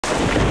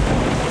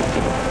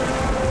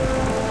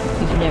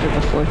never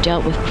before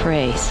dealt with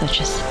prey such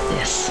as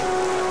this.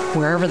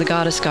 Wherever the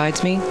goddess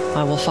guides me,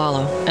 I will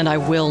follow, and I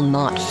will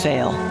not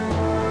fail.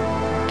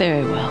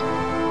 Very well.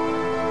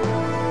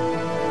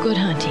 Good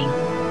hunting.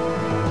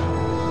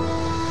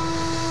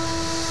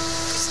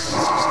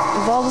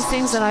 Of all the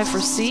things that I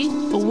foresee,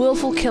 a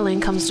willful killing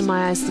comes to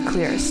my eyes the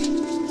clearest.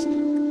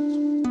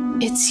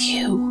 It's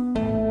you.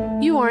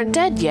 You aren't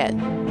dead yet.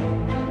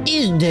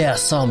 Is there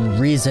some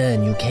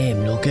reason you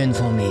came looking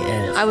for me,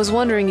 Elf? I was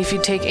wondering if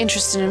you'd take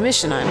interest in a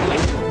mission I'm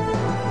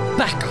on.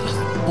 Back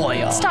off,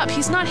 boy. Stop,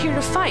 he's not here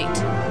to fight.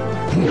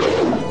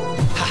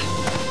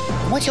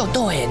 What you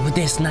doing with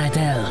this night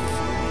elf?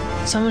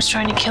 Someone's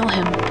trying to kill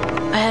him.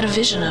 I had a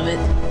vision of it.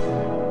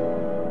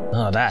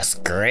 Oh, that's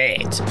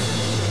great.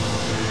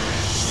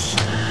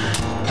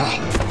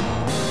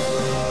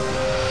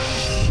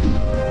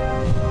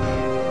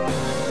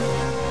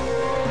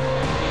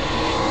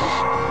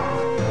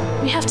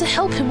 We have to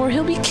help him or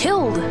he'll be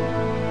killed.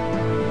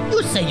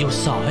 You say you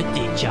saw it,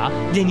 did ya?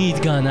 Then it's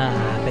gonna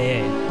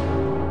happen.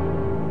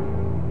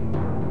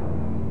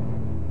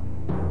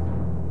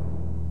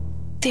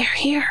 They're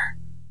here.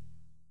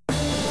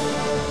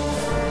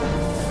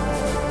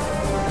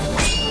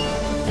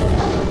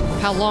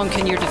 How long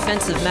can your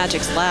defensive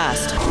magics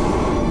last?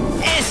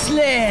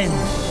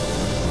 Eslin!